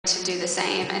to do the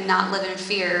same and not live in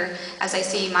fear. As I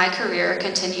see my career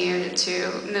continue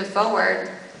to move forward,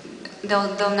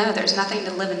 they'll know there's nothing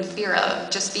to live in fear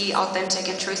of. Just be authentic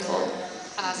and truthful.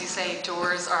 And as you say,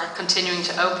 doors are continuing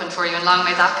to open for you, and long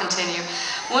may that continue.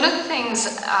 One of the things,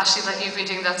 Ashley, that you've been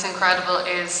doing that's incredible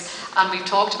is, and we've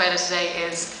talked about it today,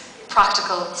 is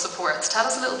practical supports. Tell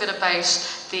us a little bit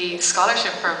about the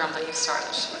scholarship program that you've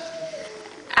started.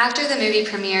 After the movie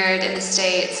premiered in the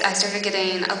States, I started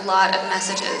getting a lot of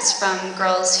messages from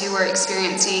girls who were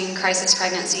experiencing crisis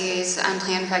pregnancies,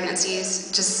 unplanned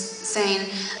pregnancies, just saying,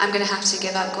 I'm going to have to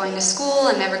give up going to school,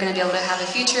 I'm never going to be able to have a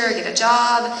future, get a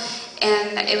job.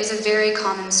 And it was a very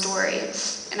common story.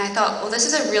 And I thought, well,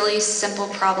 this is a really simple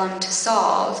problem to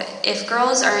solve. If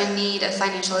girls are in need of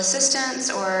financial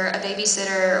assistance or a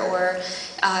babysitter or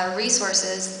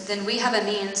resources, then we have a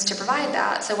means to provide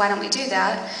that. So why don't we do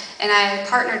that? And I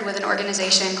partnered with an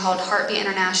organization called Heartbeat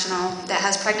International that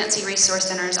has pregnancy resource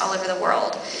centers all over the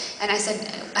world. And I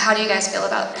said, how do you guys feel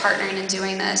about partnering and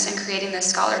doing this and creating this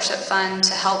scholarship fund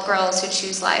to help girls who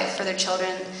choose life for their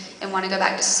children and want to go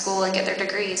back to school and get their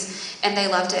degrees? And they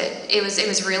loved it. It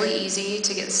was really easy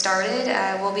to get started.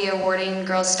 We'll be awarding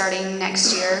girls starting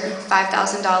next year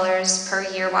 $5,000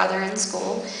 per year while they're in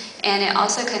school. And it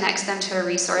also connects them to a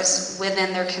resource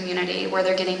within their community where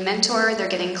they're getting mentored, they're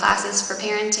getting classes for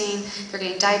parenting, they're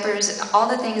getting diapers, all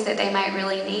the things that they might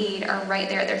really need are right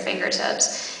there at their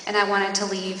fingertips. And I wanted to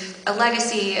leave a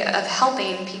legacy of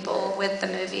helping people with the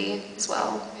movie as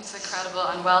well. It's incredible,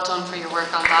 and well done for your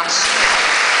work on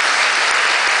that.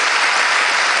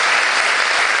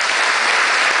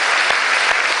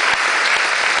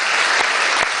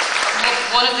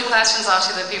 One of the questions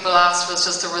actually that people asked was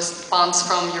just a response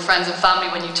from your friends and family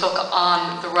when you took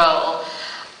on the role.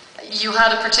 You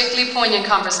had a particularly poignant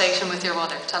conversation with your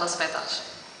mother. Tell us about that.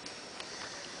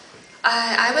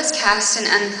 I was cast in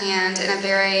Unplanned in a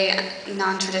very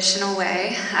non-traditional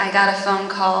way. I got a phone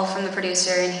call from the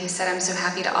producer and he said, I'm so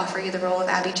happy to offer you the role of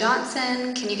Abby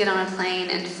Johnson. Can you get on a plane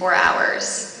in 4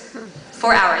 hours?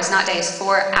 4 hours, not days,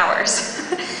 4 hours.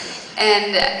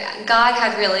 And God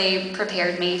had really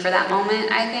prepared me for that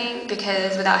moment, I think,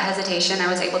 because without hesitation I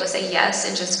was able to say yes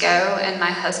and just go, and my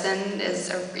husband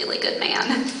is a really good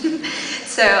man.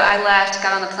 So I left,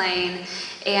 got on the plane,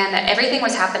 and everything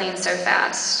was happening so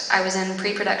fast. I was in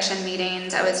pre-production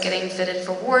meetings, I was getting fitted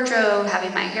for wardrobe,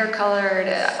 having my hair colored,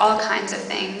 all kinds of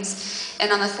things.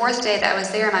 And on the 4th day that I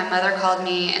was there, my mother called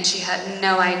me and she had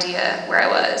no idea where I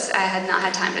was. I had not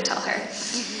had time to tell her.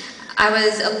 I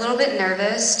was a little bit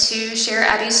nervous to share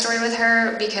Abby's story with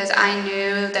her because I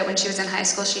knew that when she was in high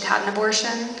school she'd had an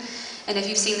abortion. And if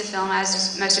you've seen the film,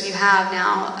 as most of you have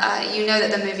now, you know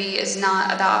that the movie is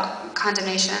not about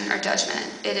condemnation or judgment.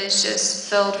 It is just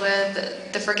filled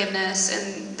with the forgiveness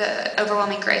and the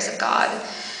overwhelming grace of God.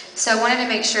 So I wanted to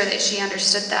make sure that she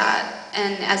understood that.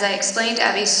 And as I explained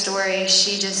Abby's story,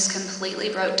 she just completely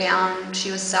broke down. She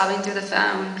was sobbing through the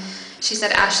phone. She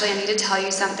said, Ashley, I need to tell you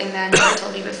something that I never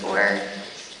told you before.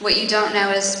 What you don't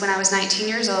know is when I was 19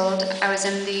 years old, I was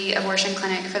in the abortion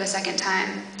clinic for the 2nd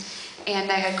time. And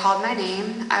I had called my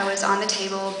name. I was on the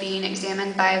table being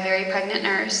examined by a very pregnant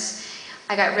nurse.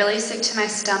 I got really sick to my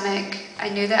stomach. I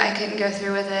knew that I couldn't go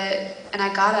through with it. And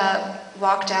I got up,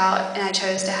 walked out, and I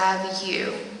chose to have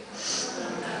you.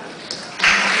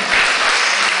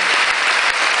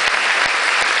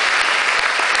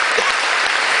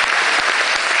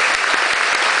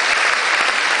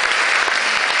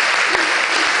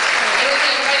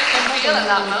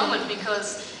 In that moment,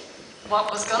 because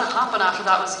what was going to happen after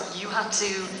that was you had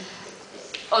to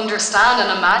understand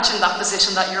and imagine that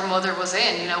position that your mother was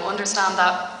in, you know, understand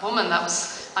that woman that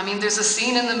was, I mean, there's a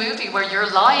scene in the movie where you're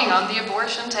lying on the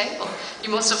abortion table. You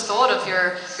must have thought of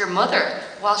your mother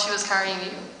while she was carrying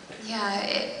you. Yeah,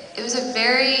 it was a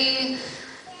very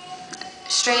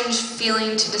strange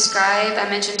feeling to describe. I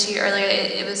mentioned to you earlier,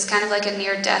 it was kind of like a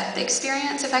near-death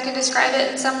experience, if I could describe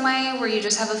it in some way, where you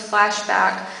just have a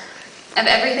flashback of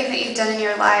everything that you've done in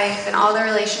your life and all the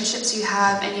relationships you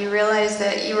have, and you realize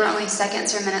that you were only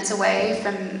seconds or minutes away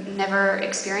from never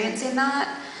experiencing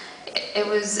that. It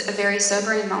was a very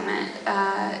sobering moment,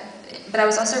 but I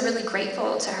was also really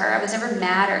grateful to her. I was never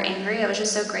mad or angry. I was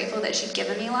just so grateful that she'd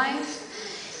given me life.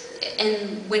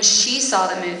 And when she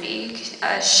saw the movie,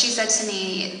 she said to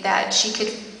me that she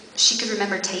could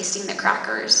remember tasting the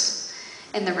crackers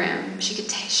in the room. She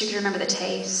could remember the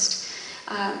taste.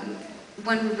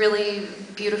 One really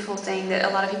beautiful thing that a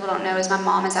lot of people don't know is my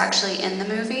mom is actually in the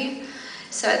movie.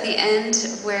 So at the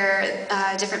end, where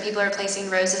different people are placing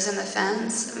roses in the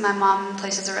fence, my mom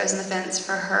places a rose in the fence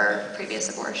for her previous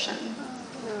abortion.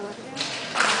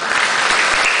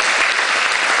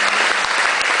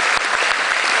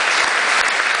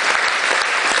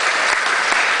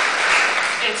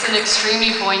 an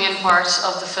extremely poignant part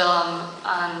of the film,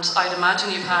 and I'd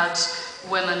imagine you've had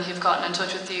women who've gotten in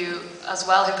touch with you as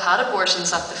well who've had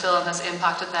abortions, that the film has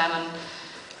impacted them. And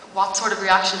what sort of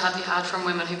reaction have you had from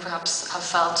women who perhaps have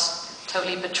felt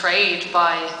totally betrayed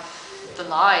by the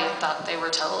lie that they were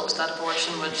told that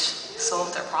abortion would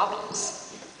solve their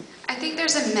problems? I think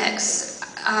there's a mix.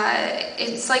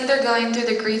 It's like they're going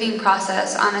through the grieving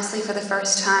process, honestly, for the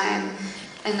first time.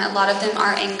 And a lot of them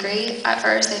are angry at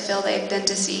first. They feel they've been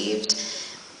deceived.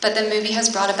 But the movie has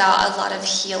brought about a lot of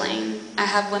healing. I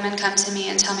have women come to me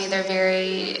and tell me their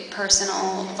very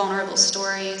personal, vulnerable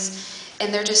stories.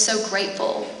 And they're just so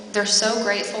grateful. They're so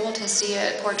grateful to see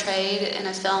it portrayed in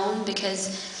a film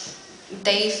because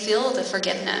they feel the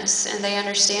forgiveness and they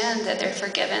understand that they're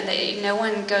forgiven. No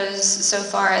one goes so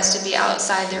far as to be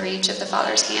outside the reach of the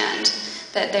Father's hand,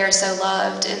 that they're so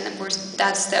loved, and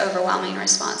that's the overwhelming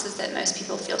response, is that most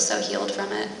people feel so healed from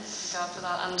it. Thank God for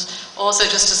that. And also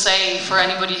just to say, for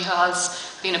anybody who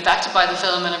has been affected by the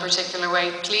film in a particular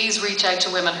way, please reach out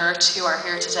to Women Hurt who are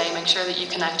here today. Make sure that you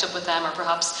connect up with them, or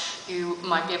perhaps you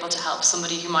might be able to help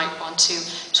somebody who might want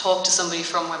to talk to somebody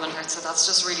from Women Hurt. So that's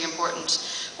just really important.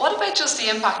 What about just the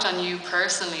impact on you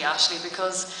personally, Ashley?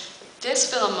 Because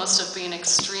this film must have been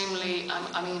extremely,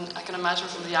 I mean, I can imagine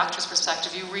from the actor's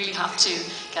perspective, you really have to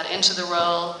get into the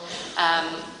role.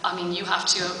 I mean, you have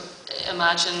to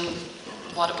imagine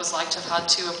what it was like to have had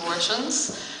 2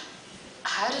 abortions.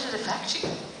 How did it affect you?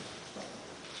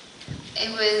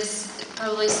 It was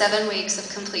probably 7 weeks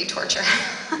of complete torture.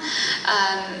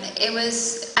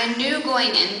 I knew going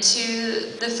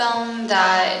into the film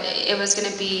that it was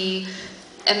going to be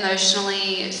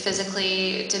emotionally,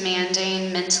 physically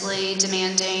demanding, mentally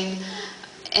demanding,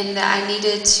 and that I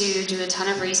needed to do a ton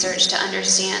of research to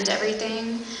understand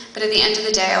everything. But at the end of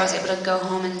the day, I was able to go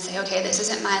home and say, okay, this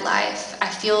isn't my life. I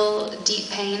feel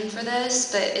deep pain for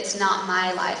this, but it's not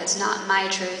my life. It's not my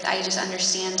truth. I just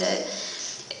understand it.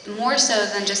 More so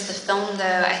than just the film,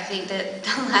 though, I think that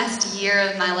the last year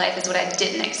of my life is what I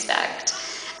didn't expect.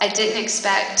 I didn't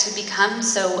expect to become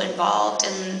so involved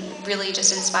and really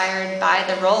just inspired by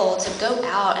the role to go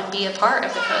out and be a part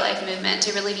of the pro-life movement,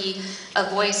 to really be a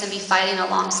voice and be fighting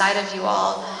alongside of you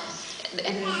all.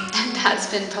 And that's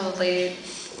been probably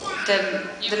the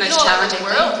most challenging thing.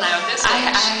 World now at this stage.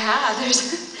 I have.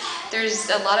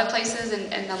 There's a lot of places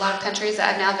and a lot of countries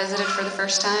that I've now visited for the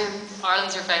first time.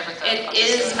 Ireland's your favourite, though? It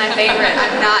is my favorite.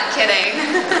 I'm not kidding.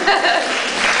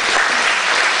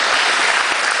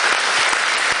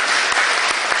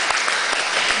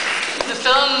 The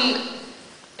film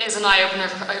is an eye-opener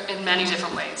in many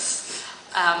different ways.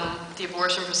 The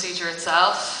abortion procedure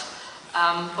itself,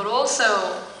 but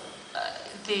also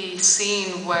the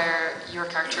scene where your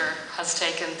character has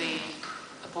taken the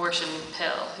abortion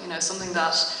pill. You know, something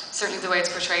that, certainly the way it's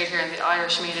portrayed here in the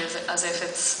Irish media, is as if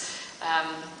it's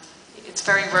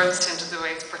very rose-tinted the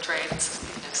way it's portrayed. It's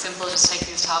simple, just take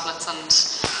these tablets,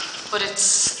 but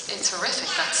it's horrific.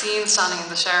 That scene standing in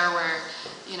the shower where,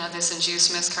 you know, this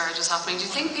induced miscarriage is happening. Do you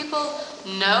think people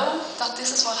know that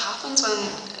this is what happens when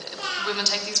women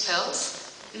take these pills?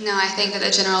 No, I think that the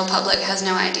general public has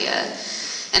no idea.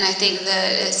 And I think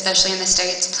that, especially in the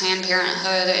States, Planned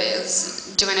Parenthood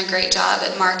is doing a great job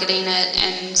at marketing it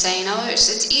and saying, oh,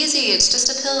 it's easy, it's just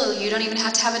a pill, you don't even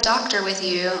have to have a doctor with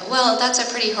you. Well, that's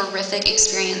a pretty horrific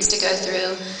experience to go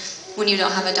through when you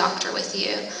don't have a doctor with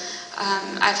you.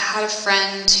 I've had a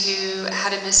friend who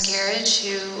had a miscarriage,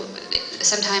 who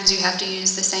sometimes you have to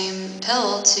use the same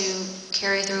pill to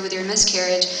carry through with your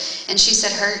miscarriage, and she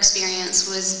said her experience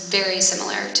was very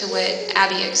similar to what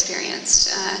Abby experienced.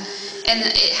 And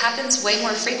it happens way more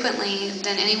frequently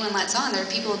than anyone lets on. There are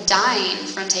people dying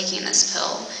from taking this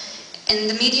pill, and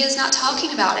the media is not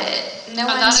talking about it. No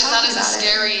one's talking about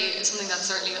it. Something that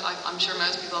certainly I'm sure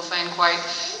most people find quite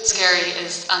scary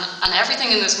is, and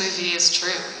everything in this movie is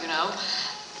true, you know,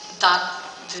 that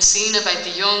the scene about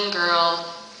the young girl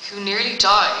who nearly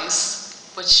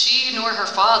dies, but she nor her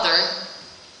father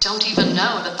don't even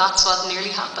know that that's what nearly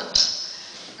happened.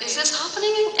 Is this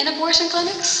happening in abortion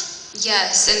clinics?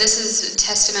 Yes, and this is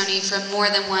testimony from more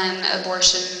than one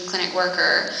abortion clinic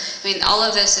worker. I mean, all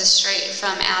of this is straight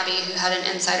from Abby, who had an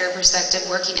insider perspective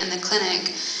working in the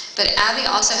clinic. But Abby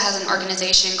also has an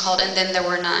organization called And Then There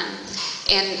Were None.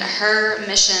 And her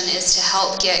mission is to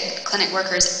help get clinic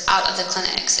workers out of the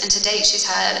clinics. And to date, she's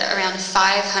had around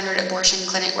 500 abortion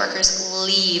clinic workers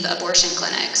leave abortion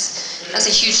clinics. That's a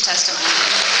huge testimony.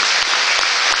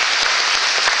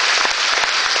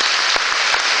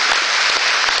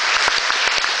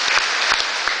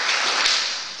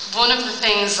 One of the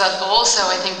things that also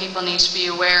I think people need to be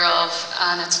aware of,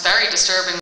 and it's very disturbing